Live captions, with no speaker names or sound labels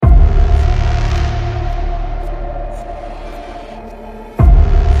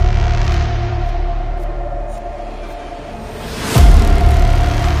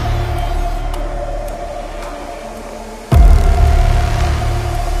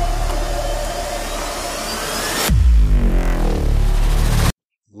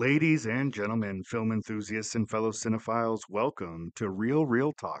Ladies and gentlemen, film enthusiasts and fellow cinephiles, welcome to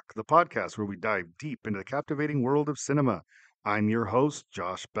Real Talk, the podcast where we dive deep into the captivating world of cinema. I'm your host,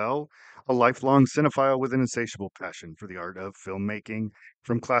 Josh Bell, a lifelong cinephile with an insatiable passion for the art of filmmaking.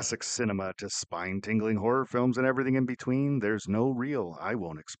 From classic cinema to spine tingling horror films and everything in between, there's no reel I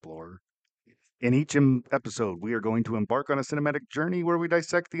won't explore. In each episode, we are going to embark on a cinematic journey where we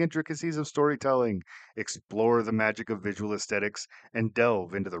dissect the intricacies of storytelling, explore the magic of visual aesthetics, and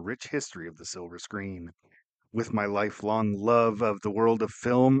delve into the rich history of the silver screen. With my lifelong love of the world of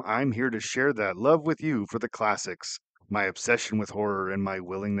film, I'm here to share that love with you for the classics, my obsession with horror, and my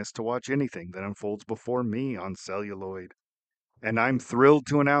willingness to watch anything that unfolds before me on celluloid. And I'm thrilled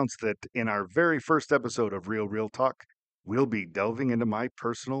to announce that in our very first episode of Real Talk, we'll be delving into my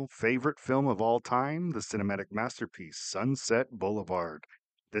personal favorite film of all time, the cinematic masterpiece, Sunset Boulevard.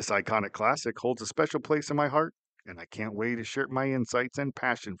 This iconic classic holds a special place in my heart, and I can't wait to share my insights and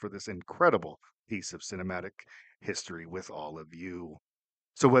passion for this incredible piece of cinematic history with all of you.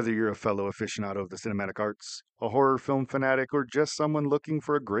 So, whether you're a fellow aficionado of the cinematic arts, a horror film fanatic, or just someone looking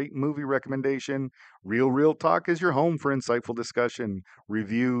for a great movie recommendation, Real Talk is your home for insightful discussion,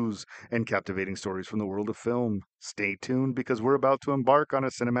 reviews, and captivating stories from the world of film. Stay tuned because we're about to embark on a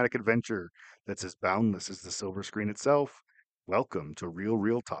cinematic adventure that's as boundless as the silver screen itself. Welcome to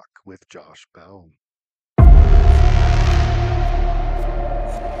Real Talk with Josh Bell.